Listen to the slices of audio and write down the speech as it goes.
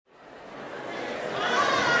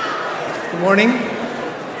Good morning.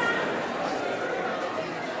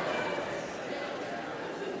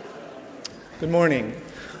 Good morning.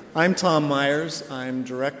 I'm Tom Myers. I'm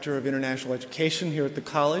Director of International Education here at the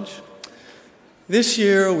college. This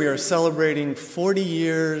year we are celebrating 40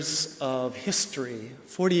 years of history,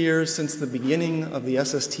 40 years since the beginning of the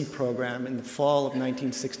SST program in the fall of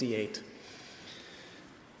 1968.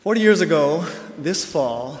 40 years ago, this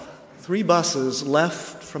fall, 3 buses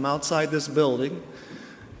left from outside this building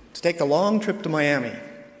to take a long trip to Miami.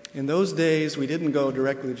 In those days, we didn't go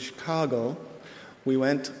directly to Chicago. We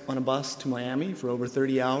went on a bus to Miami for over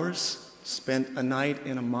 30 hours, spent a night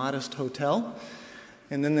in a modest hotel,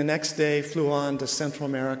 and then the next day flew on to Central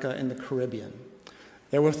America and the Caribbean.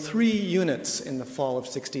 There were 3 units in the fall of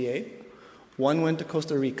 '68. One went to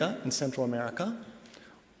Costa Rica in Central America,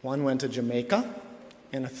 one went to Jamaica,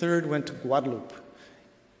 and a third went to Guadeloupe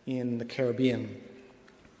in the Caribbean.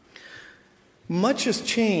 Much has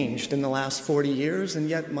changed in the last 40 years, and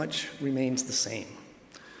yet much remains the same.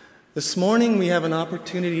 This morning, we have an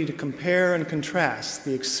opportunity to compare and contrast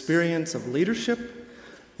the experience of leadership,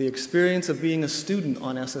 the experience of being a student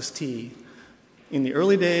on SST in the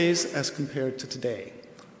early days as compared to today.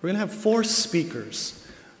 We're going to have 4 speakers.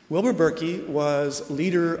 Wilbur Berkey was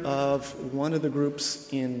leader of one of the groups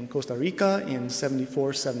in Costa Rica in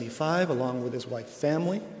 '74-75, along with his wife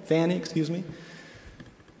Fanny.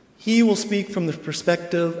 He will speak from the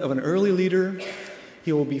perspective of an early leader.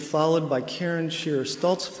 He will be followed by Karen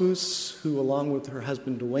Shearer-Stoltzfus, who, along with her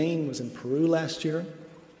husband Dwayne, was in Peru last year.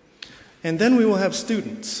 And then we will have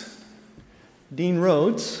students. Dean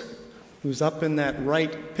Rhodes, who's up in that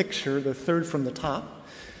right picture, the third from the top,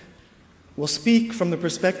 will speak from the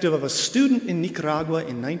perspective of a student in Nicaragua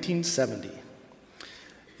in 1970.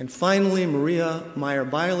 And finally, Maria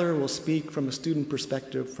Meyer-Byler will speak from a student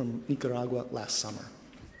perspective from Nicaragua last summer.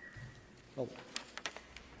 Oh.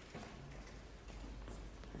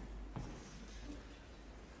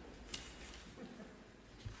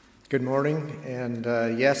 Good morning, and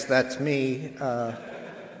yes, that's me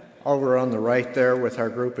over on the right there with our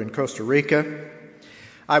group in Costa Rica.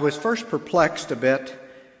 I was first perplexed a bit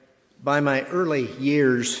by my early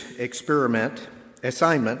years assignment,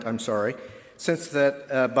 since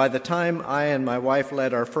that by the time I and my wife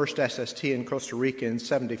led our first SST in Costa Rica in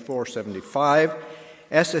 '74-75,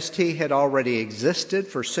 SST had already existed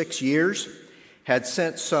for 6 years, had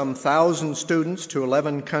sent some 1,000 students to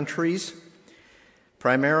 11 countries,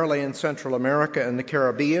 primarily in Central America and the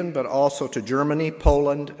Caribbean, but also to Germany,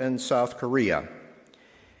 Poland, and South Korea.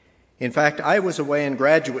 In fact, I was away in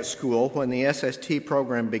graduate school when the SST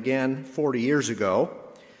program began 40 years ago,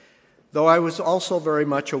 though I was also very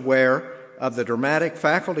much aware of the dramatic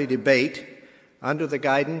faculty debate under the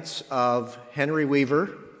guidance of Henry Weaver,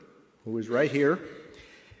 who is right here,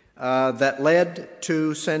 that led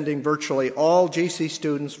to sending virtually all GC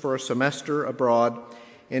students for a semester abroad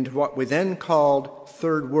into what we then called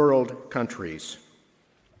third world countries.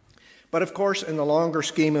 But of course, in the longer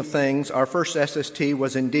scheme of things, our first SST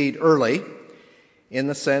was indeed early, in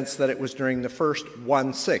the sense that it was during the first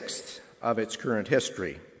 1/6 of its current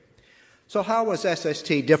history. So how was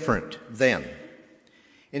SST different then?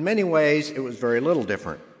 In many ways, it was very little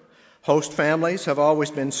different. Host families have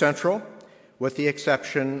always been central, with the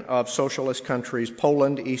exception of socialist countries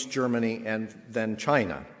Poland, East Germany, and then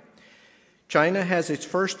China. China has its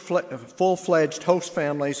first full-fledged host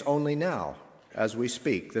families only now, as we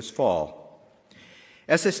speak, this fall.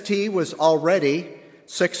 SST was already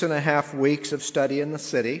 6.5 weeks of study in the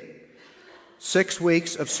city, 6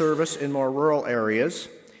 weeks of service in more rural areas,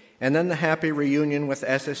 and then the happy reunion with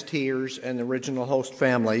SSTers and the original host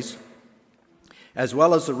families, as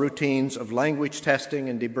well as the routines of language testing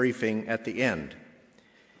and debriefing at the end.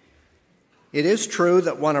 It is true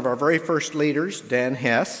that one of our very first leaders, Dan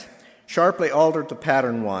Hess, sharply altered the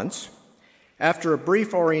pattern once. After a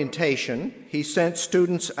brief orientation, he sent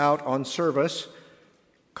students out on service,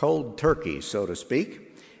 cold turkey, so to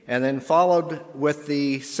speak, and then followed with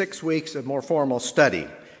the 6 weeks of more formal study.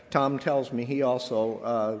 Tom tells me he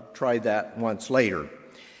also tried that once later.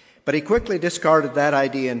 But he quickly discarded that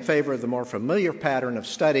idea in favor of the more familiar pattern of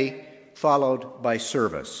study, followed by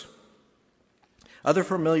service. Other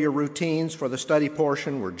familiar routines for the study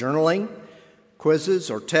portion were journaling,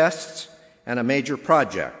 quizzes or tests, and a major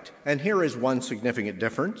project. And here is one significant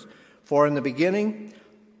difference. For in the beginning,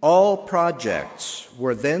 all projects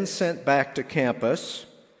were then sent back to campus,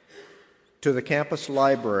 to the campus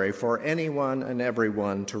library for anyone and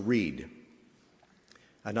everyone to read.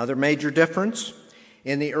 Another major difference,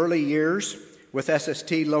 in the early years, with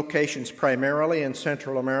SST locations primarily in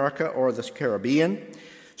Central America or the Caribbean,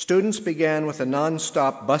 students began with a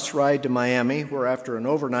non-stop bus ride to Miami, where after an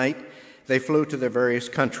overnight, they flew to their various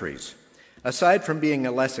countries. Aside from being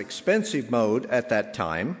a less expensive mode at that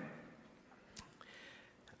time,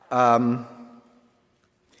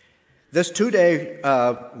 this 2-day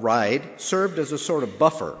ride served as a sort of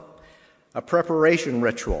buffer, a preparation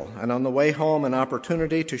ritual, and on the way home, an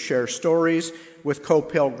opportunity to share stories with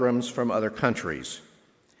co-pilgrims from other countries.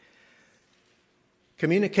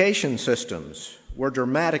 Communication systems were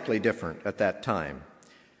dramatically different at that time.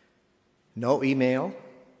 No email,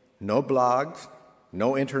 no blogs,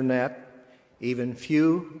 no internet, even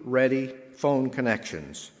few ready phone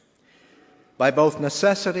connections. By both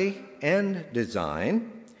necessity and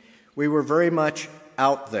design, we were very much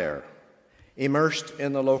out there, immersed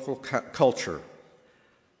in the local culture.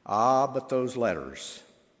 Ah, but those letters.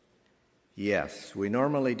 Yes, we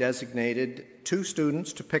normally designated 2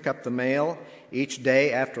 students to pick up the mail each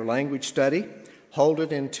day after language study, hold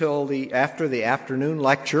it until after the afternoon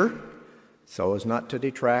lecture, so as not to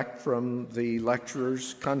detract from the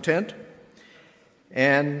lecturer's content,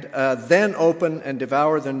 and then open and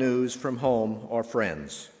devour the news from home or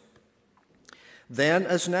friends. Then,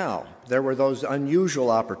 as now, there were those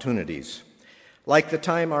unusual opportunities, like the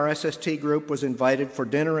time our SST group was invited for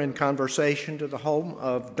dinner and conversation to the home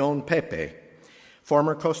of Don Pepe,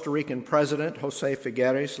 former Costa Rican President Jose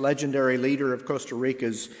Figueres, legendary leader of Costa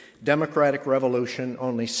Rica's democratic revolution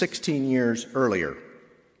only 16 years earlier.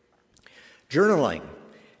 Journaling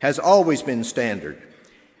has always been standard,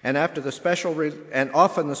 and often the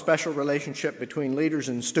special relationship between leaders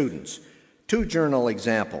and students. 2 journal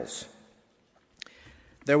examples.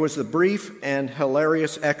 There was the brief and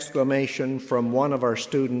hilarious exclamation from one of our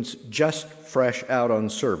students just fresh out on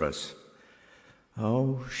service.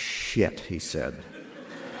 "Oh, shit," he said.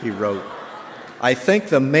 He wrote, "I think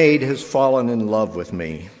the maid has fallen in love with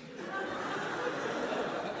me."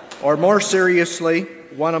 Or more seriously,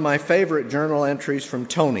 one of my favorite journal entries from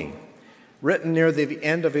Tony, written near the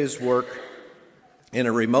end of his work in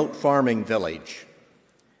a remote farming village.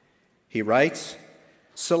 He writes,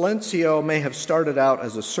 "Silencio may have started out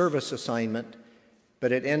as a service assignment,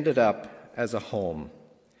 but it ended up as a home.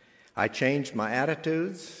 I changed my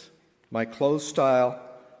attitudes, my clothes style,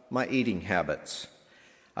 my eating habits.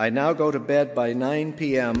 I now go to bed by 9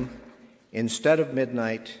 p.m. instead of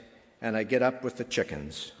midnight, and I get up with the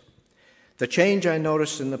chickens. The change I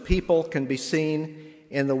noticed in the people can be seen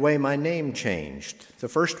in the way my name changed. The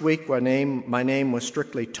first week my name was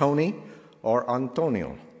strictly Tony or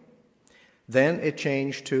Antonio. Then it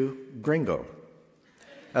changed to Gringo.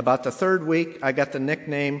 About the 3rd week, I got the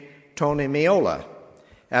nickname Tony Miola,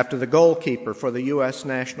 after the goalkeeper for the U.S.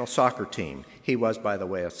 national soccer team. He was, by the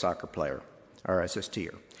way, a soccer player, our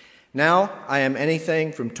SSTer. Now I am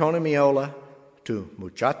anything from Tony Miola to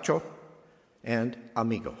muchacho and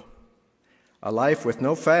amigo. A life with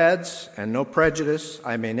no fads and no prejudice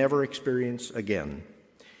I may never experience again.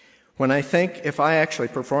 When I think if I actually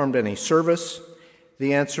performed any service,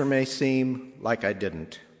 the answer may seem like I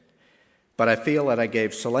didn't. But I feel that I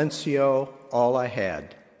gave Silencio all I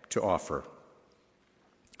had to offer.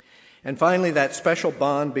 And finally, that special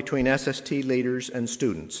bond between SST leaders and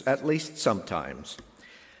students, at least sometimes.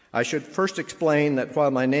 I should first explain that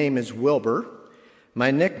while my name is Wilbur,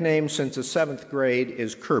 my nickname since the 7th grade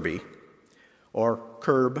is Kirby, or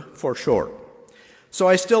Curb for short. So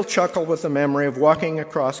I still chuckle with the memory of walking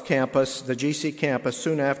across campus, the GC campus,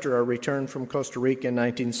 soon after our return from Costa Rica in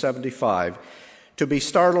 1975, to be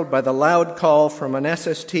startled by the loud call from an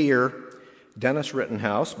SSTer, Dennis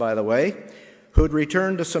Rittenhouse, by the way, who'd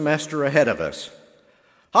returned a semester ahead of us.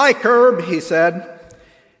 "Hi, Curb," he said,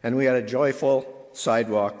 and we had a joyful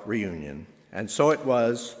sidewalk reunion. And so it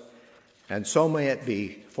was, and so may it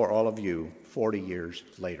be for all of you 40 years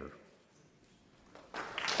later.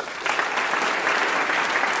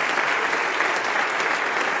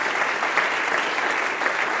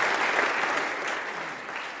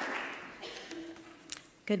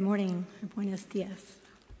 Good morning, or buenos dias.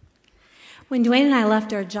 When Dwayne and I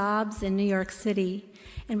left our jobs in New York City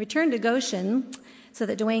and returned to Goshen so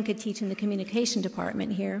that Dwayne could teach in the communication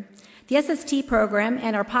department here, the SST program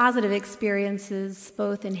and our positive experiences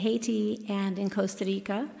both in Haiti and in Costa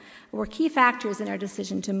Rica were key factors in our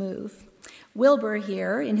decision to move. Wilbur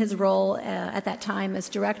here, in his role at that time as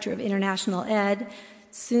Director of International Ed,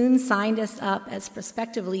 soon signed us up as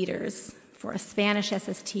prospective leaders for a Spanish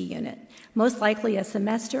SST unit, most likely a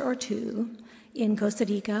semester or 2 in Costa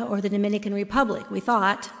Rica or the Dominican Republic, we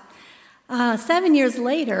thought. 7 years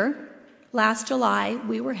later, last July,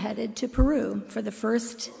 we were headed to Peru for the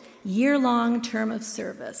first year-long term of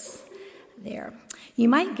service there. You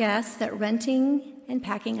might guess that renting and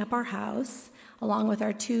packing up our house, along with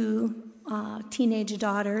our 2 teenage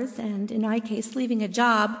daughters, and in my case, leaving a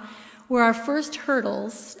job, were our first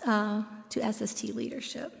hurdles to SST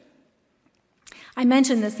leadership. I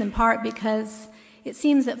mention this in part because it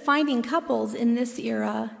seems that finding couples in this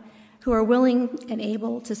era who are willing and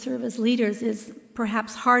able to serve as leaders is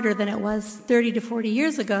perhaps harder than it was 30 to 40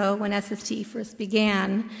 years ago when SST first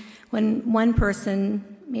began, when one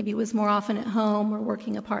person maybe was more often at home or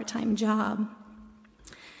working a part-time job.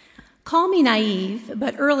 Call me naive,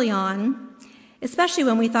 but early on, especially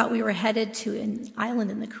when we thought we were headed to an island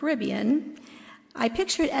in the Caribbean, I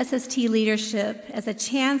pictured SST leadership as a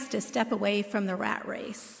chance to step away from the rat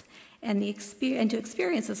race and to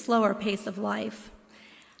experience a slower pace of life.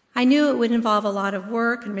 I knew it would involve a lot of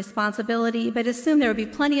work and responsibility, but assumed there would be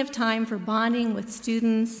plenty of time for bonding with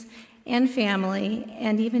students and family,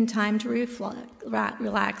 and even time to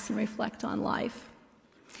relax and reflect on life.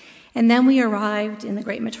 And then we arrived in the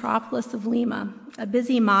great metropolis of Lima, a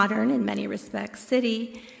busy, modern, in many respects,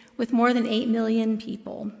 city with more than 8 million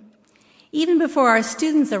people. Even before our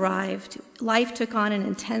students arrived, life took on an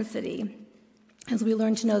intensity as we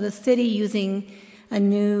learned to know the city using a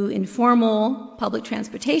new informal public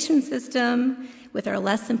transportation system with our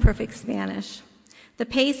less than perfect Spanish. The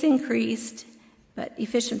pace increased, but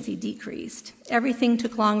efficiency decreased. Everything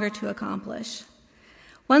took longer to accomplish.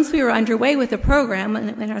 Once we were underway with the program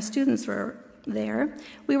and our students were there,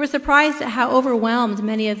 we were surprised at how overwhelmed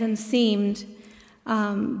many of them seemed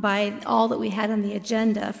by all that we had on the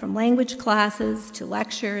agenda, from language classes to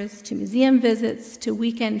lectures to museum visits to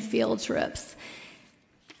weekend field trips.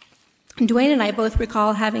 Dwayne and I both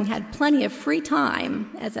recall having had plenty of free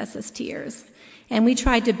time as SSTers, and we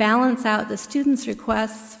tried to balance out the students'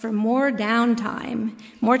 requests for more downtime,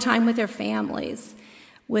 more time with their families,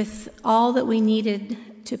 with all that we needed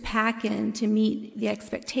to pack in to meet the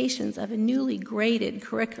expectations of a newly graded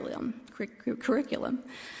curriculum.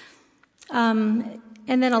 And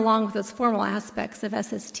then along with those formal aspects of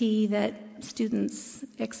SST that students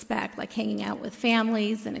expect, like hanging out with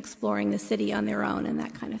families and exploring the city on their own and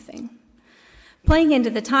that kind of thing. Playing into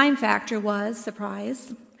the time factor was,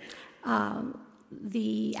 surprise,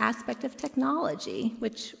 the aspect of technology,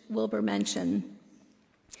 which Wilbur mentioned.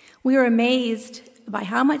 We were amazed by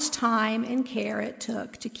how much time and care it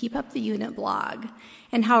took to keep up the unit blog,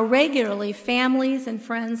 and how regularly families and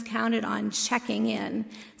friends counted on checking in,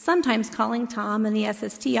 sometimes calling Tom in the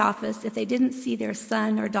SST office if they didn't see their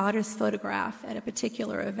son or daughter's photograph at a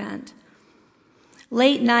particular event.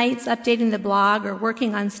 Late nights updating the blog or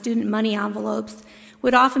working on student money envelopes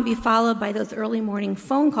would often be followed by those early morning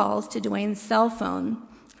phone calls to Dwayne's cell phone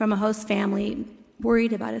from a host family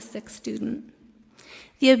worried about a sick student.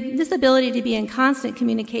 This ability to be in constant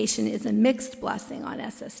communication is a mixed blessing on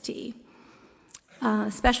SST,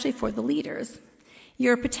 especially for the leaders.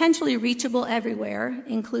 You're potentially reachable everywhere,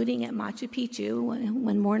 including at Machu Picchu.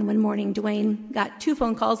 One morning, Dwayne got 2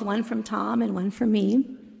 phone calls, one from Tom and one from me,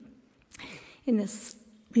 in this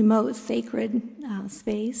remote, sacred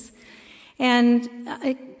space. And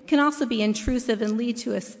it can also be intrusive and lead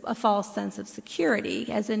to a false sense of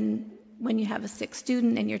security, as in when you have a sick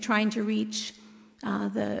student and you're trying to reach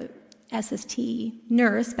the SST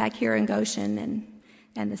nurse back here in Goshen,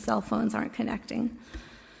 and the cell phones aren't connecting.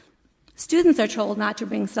 Students are told not to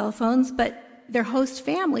bring cell phones, but their host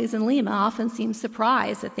families in Lima often seem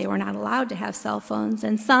surprised that they were not allowed to have cell phones,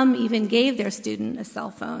 and some even gave their student a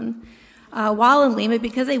cell phone while in Lima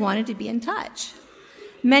because they wanted to be in touch.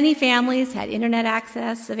 Many families had internet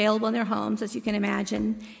access available in their homes, as you can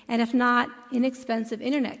imagine, and if not, inexpensive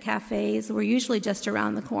internet cafes were usually just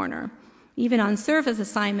around the corner, even on service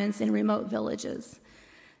assignments in remote villages.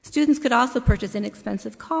 Students could also purchase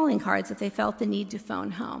inexpensive calling cards if they felt the need to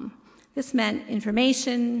phone home. This meant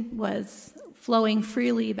information was flowing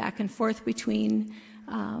freely back and forth between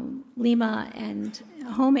Lima and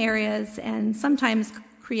home areas, and sometimes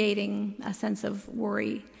creating a sense of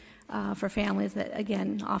worry for families that,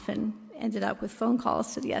 again, often ended up with phone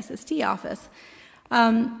calls to the SST office.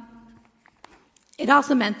 It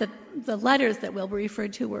also meant that the letters that Wilbur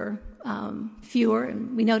referred to were fewer,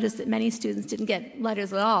 and we noticed that many students didn't get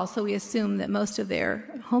letters at all, so we assumed that most of their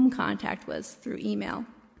home contact was through email.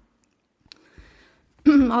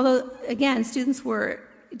 Although, again, students were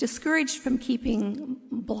discouraged from keeping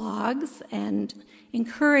blogs and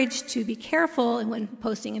encouraged to be careful when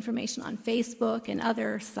posting information on Facebook and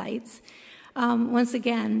other sites. Once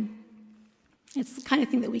again, it's the kind of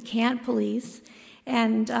thing that we can't police.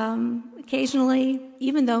 And occasionally,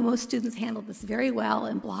 even though most students handled this very well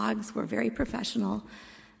and blogs were very professional,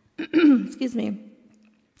 excuse me,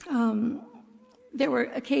 there were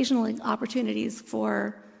occasionally opportunities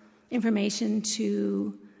for information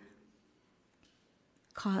to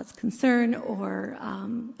cause concern or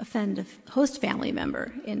offend a host family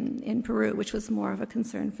member in Peru, which was more of a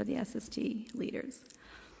concern for the SST leaders.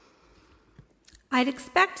 I'd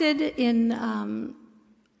expected in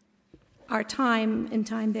our time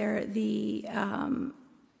there, the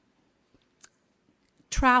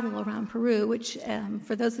travel around Peru, which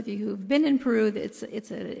for those of you who've been in Peru, it's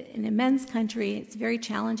an immense country. It's very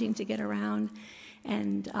challenging to get around.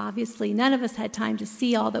 And obviously, none of us had time to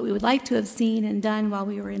see all that we would like to have seen and done while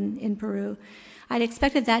we were in Peru. I'd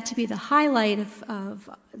expected that to be the highlight of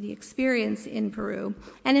the experience in Peru,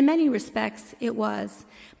 and in many respects, it was.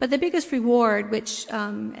 But the biggest reward, which,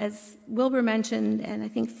 as Wilbur mentioned, and I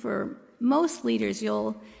think for most leaders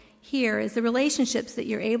you'll hear, is the relationships that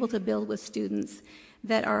you're able to build with students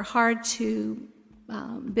that are hard to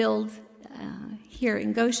build here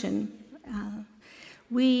in Goshen.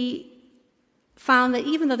 We found that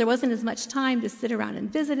even though there wasn't as much time to sit around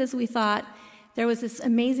and visit as we thought, there was this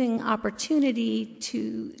amazing opportunity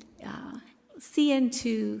to see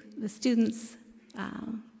into the students'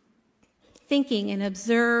 thinking and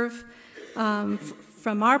observe,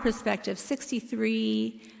 from our perspective,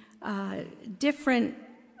 63 different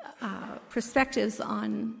perspectives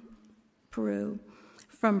on Peru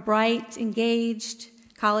from bright, engaged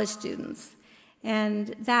college students.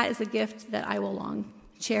 And that is a gift that I will long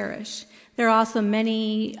cherish. There are also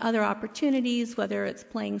many other opportunities, whether it's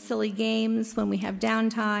playing silly games when we have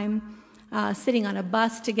downtime, sitting on a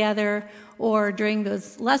bus together, or during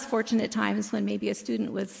those less fortunate times when maybe a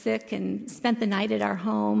student was sick and spent the night at our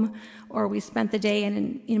home, or we spent the day in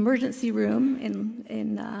an emergency room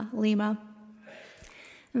in Lima,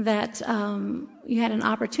 that you had an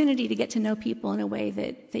opportunity to get to know people in a way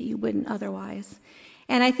that you wouldn't otherwise.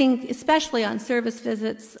 And I think especially on service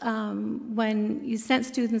visits, when you sent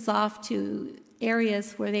students off to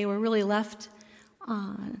areas where they were really left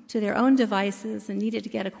to their own devices and needed to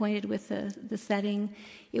get acquainted with the setting,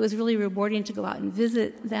 it was really rewarding to go out and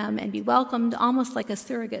visit them and be welcomed almost like a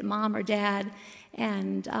surrogate mom or dad,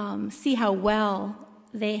 and see how well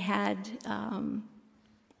they had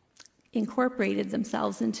incorporated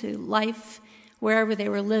themselves into life wherever they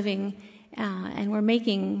were living, and were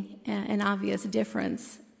making an obvious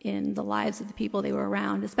difference in the lives of the people they were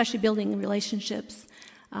around, especially building relationships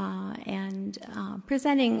and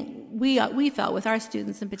presenting, we felt with our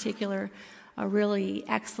students in particular, a really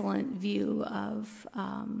excellent view of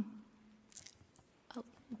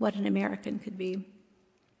what an American could be.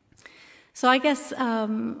 So I guess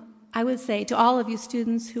I would say to all of you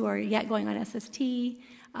students who are yet going on SST,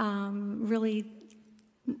 really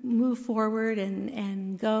move forward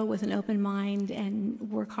and go with an open mind and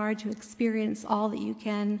work hard to experience all that you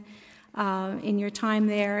can in your time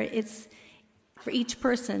there. It's, for each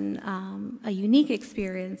person, a unique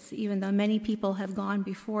experience, even though many people have gone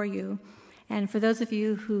before you. And for those of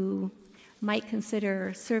you who might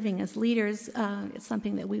consider serving as leaders, it's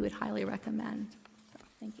something that we would highly recommend. So,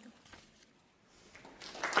 thank you.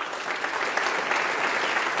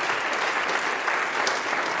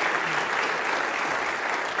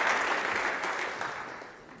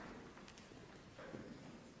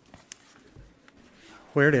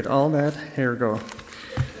 Where did all that hair go?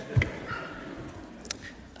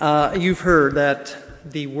 You've heard that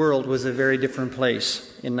the world was a very different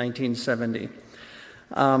place in 1970.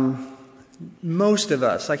 Most of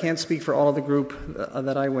us, I can't speak for all of the group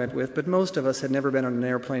that I went with, but most of us had never been on an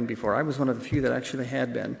airplane before. I was one of the few that actually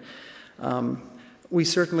had been. We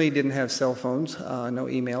certainly didn't have cell phones, no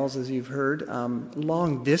emails, as you've heard.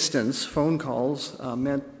 Long-distance phone calls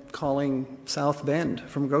meant calling South Bend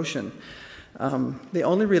from Goshen. The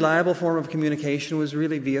only reliable form of communication was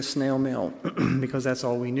really via snail mail, because that's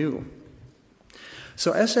all we knew.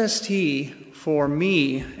 So SST, for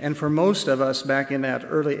me and for most of us back in that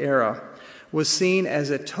early era, was seen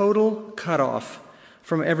as a total cutoff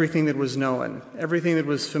from everything that was known, everything that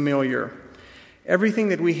was familiar, everything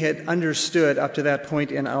that we had understood up to that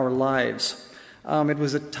point in our lives. It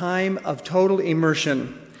was a time of total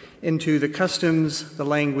immersion into the customs, the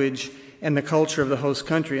language, and the culture of the host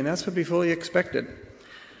country, and that's what we fully expected.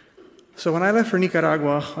 So when I left for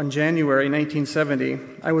Nicaragua on January 1970,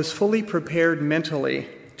 I was fully prepared mentally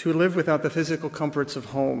to live without the physical comforts of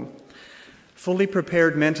home, fully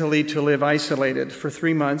prepared mentally to live isolated for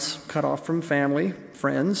 3 months, cut off from family,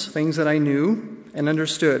 friends, things that I knew and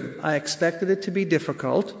understood. I expected it to be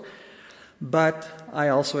difficult, but I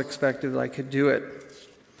also expected that I could do it.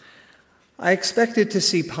 I expected to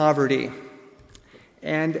see poverty.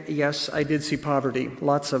 And yes, I did see poverty,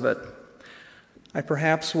 lots of it. I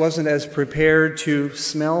perhaps wasn't as prepared to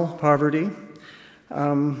smell poverty,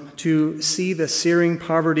 to see the searing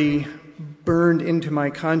poverty burned into my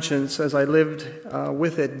conscience as I lived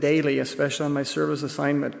with it daily, especially on my service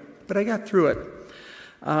assignment. But I got through it.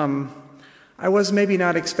 I was maybe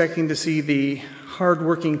not expecting to see the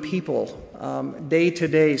hardworking people day to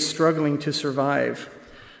day struggling to survive.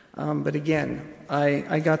 But again,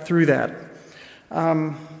 I got through that.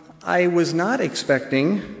 I was not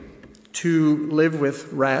expecting to live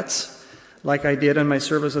with rats like I did on my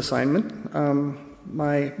service assignment.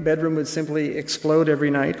 My bedroom would simply explode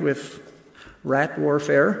every night with rat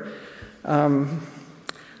warfare.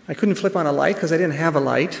 I couldn't flip on a light because I didn't have a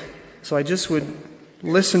light, so I just would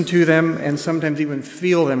listen to them and sometimes even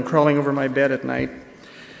feel them crawling over my bed at night.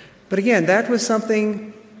 But again, that was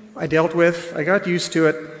something I dealt with. I got used to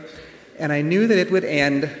it, and I knew that it would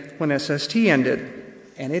end when SST ended,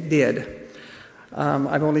 and it did.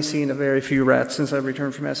 I've only seen a very few rats since I've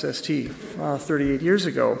returned from SST 38 years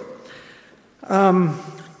ago.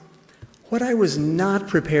 What I was not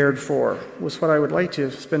prepared for was what I would like to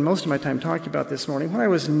spend most of my time talking about this morning. What I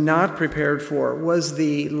was not prepared for was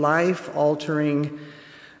the life-altering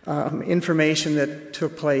information that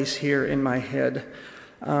took place here in my head.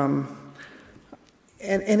 And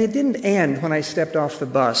it didn't end when I stepped off the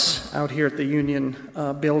bus out here at the Union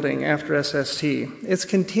building after SST. It's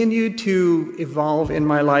continued to evolve in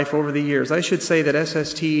my life over the years. I should say that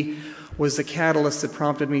SST was the catalyst that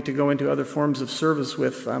prompted me to go into other forms of service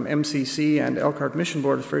with MCC and Elkhart Mission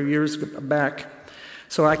Board a few years back.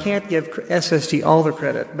 So I can't give SST all the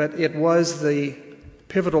credit, but it was the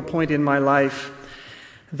pivotal point in my life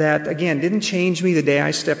that, again, didn't change me the day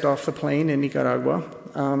I stepped off the plane in Nicaragua,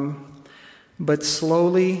 but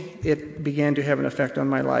slowly it began to have an effect on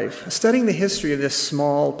my life. Studying the history of this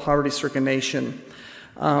small, poverty-stricken nation,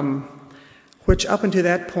 which up until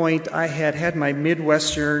that point I had had my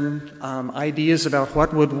Midwestern ideas about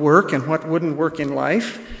what would work and what wouldn't work in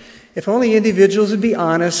life. If only individuals would be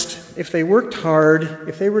honest, if they worked hard,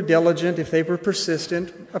 if they were diligent, if they were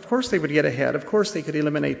persistent, of course they would get ahead. Of course they could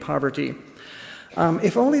eliminate poverty.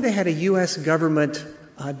 If only they had a U.S. government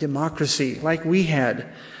democracy like we had,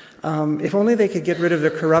 if only they could get rid of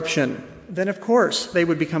the corruption, then of course they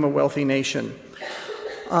would become a wealthy nation.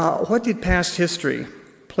 What did past history,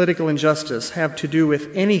 political injustice, have to do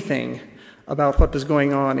with anything about what was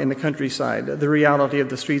going on in the countryside, the reality of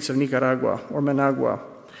the streets of Nicaragua or Managua?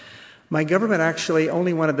 My government actually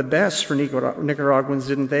only wanted the best for Nicaraguans,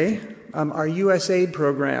 didn't they? Our U.S. aid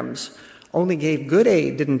programs only gave good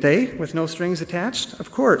aid, didn't they, with no strings attached?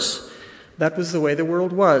 Of course. That was the way the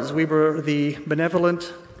world was. We were the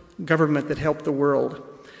benevolent government that helped the world.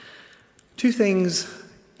 Two things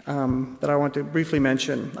that I want to briefly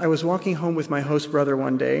mention. I was walking home with my host brother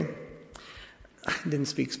one day. I didn't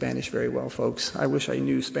speak Spanish very well, folks. I wish I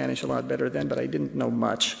knew Spanish a lot better then, but I didn't know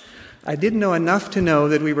much. I didn't know enough to know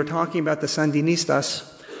that we were talking about the Sandinistas,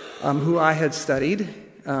 who I had studied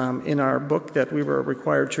in our book that we were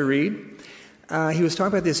required to read. He was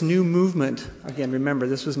talking about this new movement. Again, remember,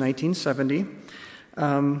 this was 1970.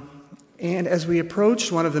 And as we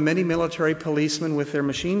approached one of the many military policemen with their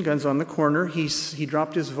machine guns on the corner, he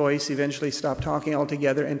dropped his voice, eventually stopped talking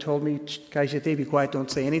altogether, and told me, "Cállate, be quiet, don't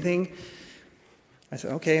say anything." I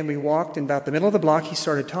said, okay, and we walked, and about the middle of the block, he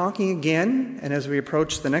started talking again, and as we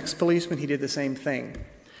approached the next policeman, he did the same thing.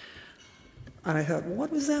 And I thought, what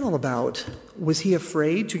was that all about? Was he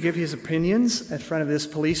afraid to give his opinions in front of this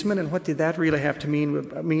policeman, and what did that really have to mean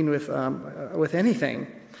with anything?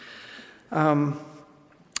 I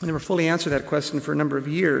never fully answered that question for a number of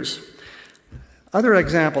years. Other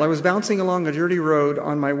example, I was bouncing along a dirty road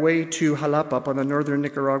on my way to Jalapa on the northern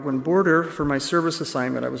Nicaraguan border for my service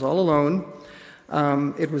assignment. I was all alone.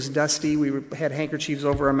 It was dusty. We had handkerchiefs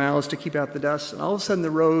over our mouths to keep out the dust. And all of a sudden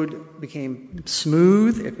the road became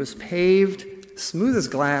smooth. It was paved, smooth as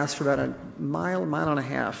glass for about a mile and a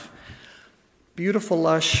half. Beautiful,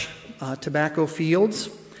 lush tobacco fields.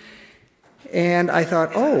 And I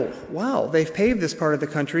thought, oh, wow, they've paved this part of the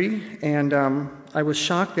country. And I was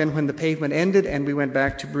shocked then when the pavement ended and we went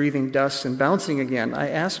back to breathing dust and bouncing again. I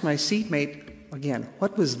asked my seatmate again,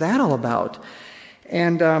 what was that all about?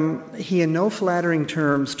 And he, in no flattering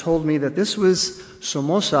terms, told me that this was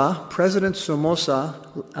Somoza, President Somoza,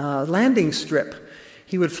 landing strip.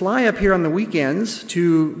 He would fly up here on the weekends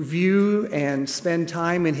to view and spend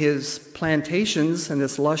time in his plantations in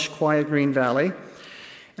this lush, quiet green valley.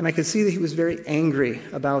 And I could see that he was very angry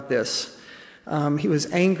about this. He was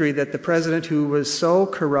angry that the president, who was so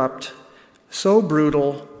corrupt, so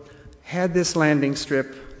brutal, had this landing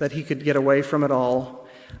strip, that he could get away from it all.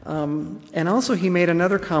 And also he made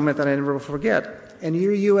another comment that I never will forget. And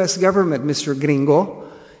your U.S. government, Mr. Gringo,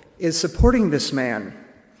 is supporting this man.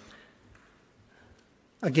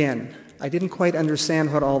 Again, I didn't quite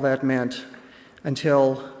understand what all that meant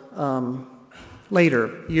until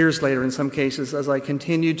later, years later in some cases, as I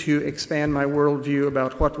continued to expand my worldview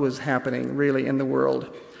about what was happening really in the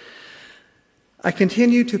world. I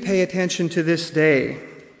continue to pay attention to this day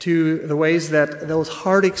to the ways that those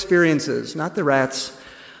hard experiences, not the rats,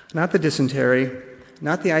 not the dysentery,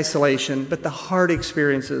 not the isolation, but the hard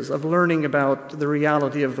experiences of learning about the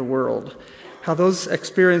reality of the world, how those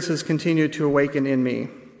experiences continue to awaken in me.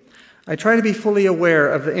 I try to be fully aware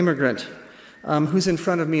of the immigrant who's in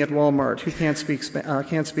front of me at Walmart, who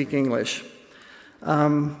can't speak English.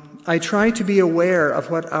 I try to be aware of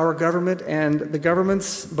what our government and the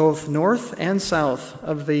governments both north and south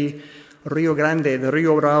of the Rio Grande, the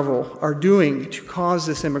Rio Bravo, are doing to cause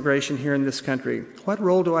this immigration here in this country. What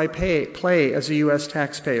role do I play as a U.S.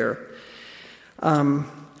 taxpayer?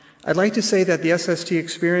 I'd like to say that the SST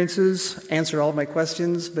experiences answered all of my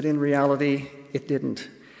questions, but in reality, it didn't.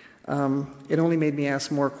 It only made me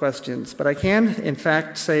ask more questions. But I can, in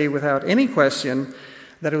fact, say without any question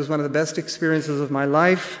that it was one of the best experiences of my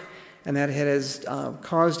life, and that it has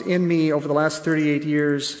caused in me over the last 38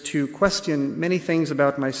 years to question many things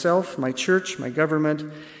about myself, my church, my government,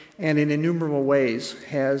 and in innumerable ways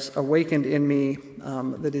has awakened in me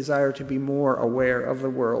the desire to be more aware of the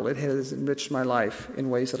world. It has enriched my life in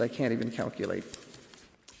ways that I can't even calculate.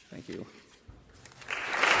 Thank you.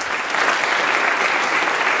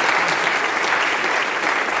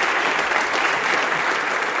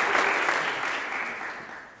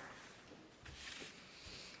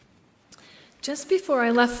 Just before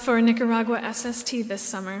I left for Nicaragua SST this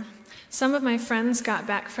summer, some of my friends got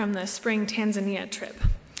back from the spring Tanzania trip,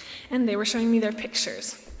 and they were showing me their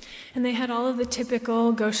pictures. And they had all of the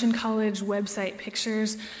typical Goshen College website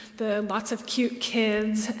pictures, the lots of cute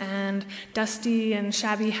kids and dusty and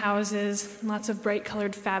shabby houses, lots of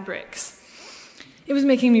bright-colored fabrics. It was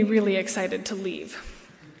making me really excited to leave.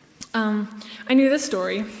 I knew the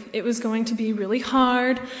story. It was going to be really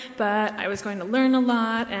hard, but I was going to learn a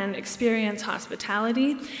lot and experience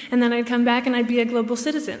hospitality, and then I'd come back and I'd be a global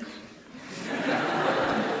citizen.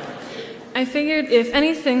 I figured, if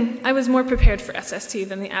anything, I was more prepared for SST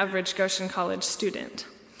than the average Goshen College student.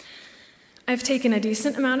 I've taken a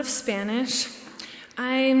decent amount of Spanish.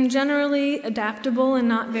 I'm generally adaptable and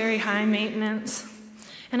not very high maintenance,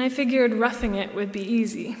 and I figured roughing it would be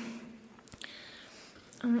easy.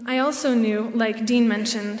 I also knew, like Dean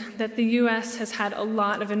mentioned, that the U.S. has had a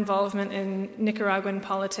lot of involvement in Nicaraguan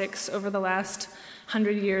politics over the last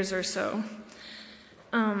 100 years or so.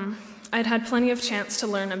 I'd had plenty of chance to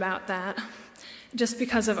learn about that, just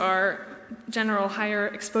because of our general higher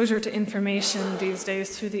exposure to information these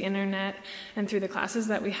days through the internet and through the classes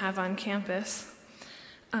that we have on campus.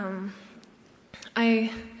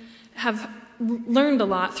 I have learned a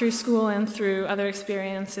lot through school and through other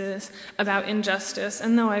experiences about injustice,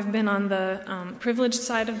 and though I've been on the privileged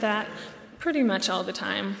side of that pretty much all the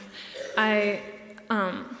time, I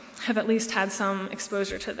have at least had some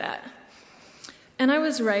exposure to that. And I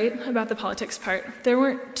was right about the politics part. There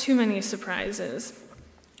weren't too many surprises.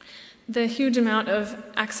 The huge amount of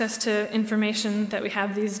access to information that we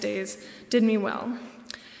have these days did me well.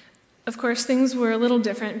 Of course, things were a little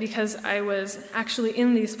different because I was actually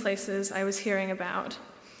in these places I was hearing about.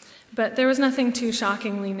 But there was nothing too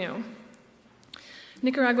shockingly new.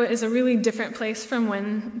 Nicaragua is a really different place from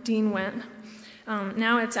when Dean went.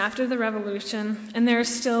 Now it's after the revolution, and there are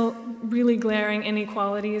still really glaring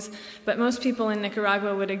inequalities, but most people in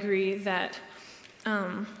Nicaragua would agree that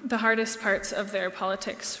the hardest parts of their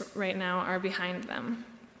politics right now are behind them.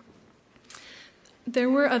 There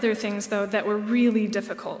were other things, though, that were really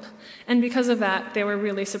difficult, and because of that, they were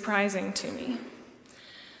really surprising to me.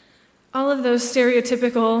 All of those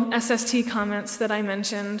stereotypical SST comments that I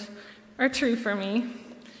mentioned are true for me,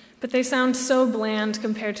 but they sound so bland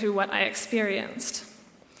compared to what I experienced.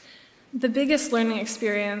 The biggest learning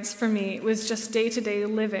experience for me was just day-to-day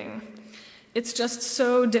living. It's just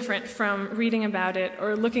so different from reading about it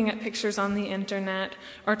or looking at pictures on the internet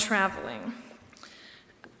or traveling.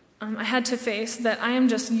 I had to face that I am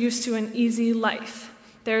just used to an easy life.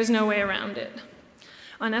 There is no way around it.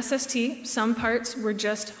 On SST, some parts were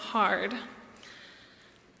just hard.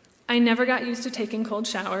 I never got used to taking cold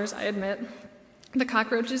showers, I admit. The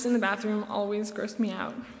cockroaches in the bathroom always grossed me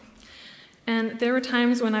out. And there were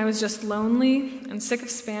times when I was just lonely and sick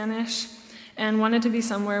of Spanish and wanted to be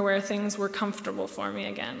somewhere where things were comfortable for me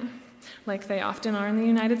again, like they often are in the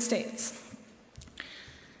United States.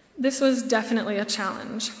 This was definitely a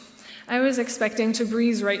challenge. I was expecting to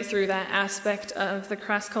breeze right through that aspect of the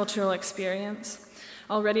cross-cultural experience,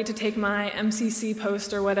 all ready to take my MCC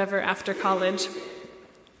post or whatever after college.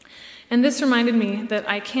 And this reminded me that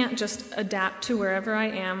I can't just adapt to wherever I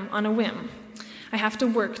am on a whim. I have to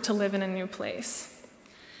work to live in a new place.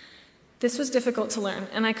 This was difficult to learn,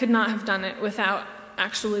 and I could not have done it without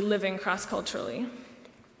actually living cross-culturally.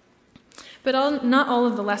 But not all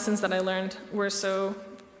of the lessons that I learned were so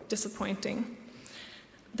disappointing.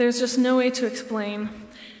 There's just no way to explain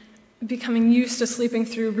becoming used to sleeping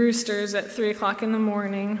through roosters at 3 o'clock in the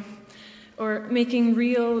morning, or making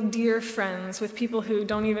real, dear friends with people who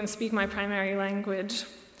don't even speak my primary language.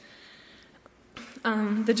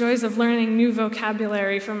 The joys of learning new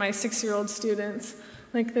vocabulary from my 6-year-old students,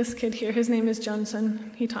 like this kid here. His name is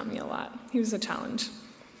Johnson. He taught me a lot. He was a challenge.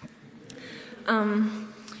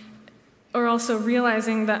 Or also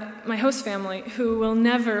realizing that my host family, who will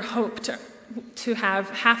never hope to have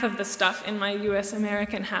half of the stuff in my U.S.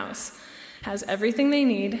 American house, has everything they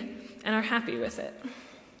need and are happy with it.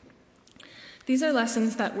 These are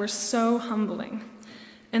lessons that were so humbling,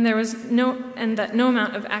 and that no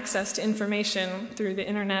amount of access to information through the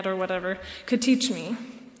internet or whatever could teach me.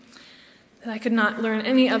 That I could not learn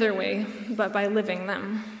any other way but by living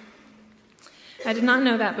them. I did not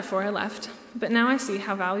know that before I left, but now I see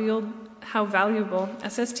how valuable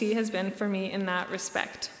SST has been for me in that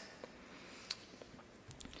respect.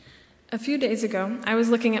 A few days ago, I was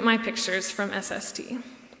looking at my pictures from SST.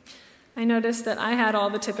 I noticed that I had all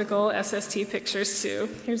the typical SST pictures too.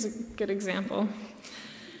 Here's a good example.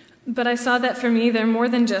 But I saw that for me, they're more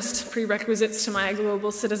than just prerequisites to my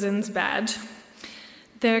Global Citizens badge.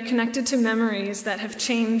 They're connected to memories that have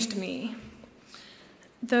changed me.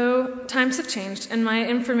 Though times have changed and my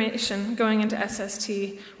information going into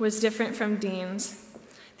SST was different from Dean's,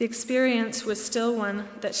 the experience was still one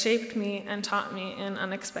that shaped me and taught me in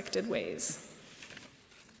unexpected ways.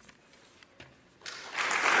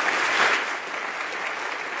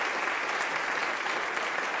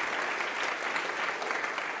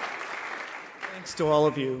 Thanks to all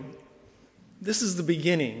of you. This is the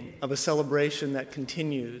beginning of a celebration that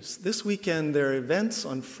continues. This weekend, there are events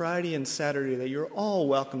on Friday and Saturday that you're all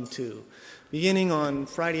welcome to. Beginning on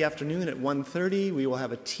Friday afternoon at 1:30, we will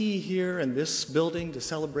have a tea here in this building to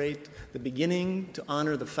celebrate the beginning, to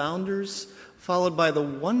honor the founders, followed by the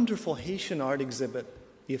wonderful Haitian art exhibit,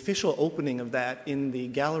 the official opening of that in the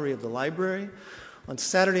gallery of the library. On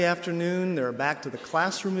Saturday afternoon, there are back to the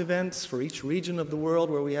classroom events for each region of the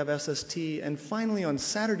world where we have SST. And finally, on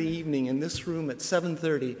Saturday evening in this room at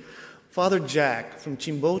 7:30, Father Jack from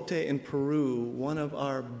Chimbote in Peru, one of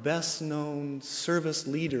our best-known service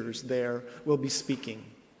leaders there, will be speaking.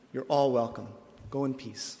 You're all welcome. Go in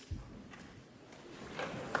peace.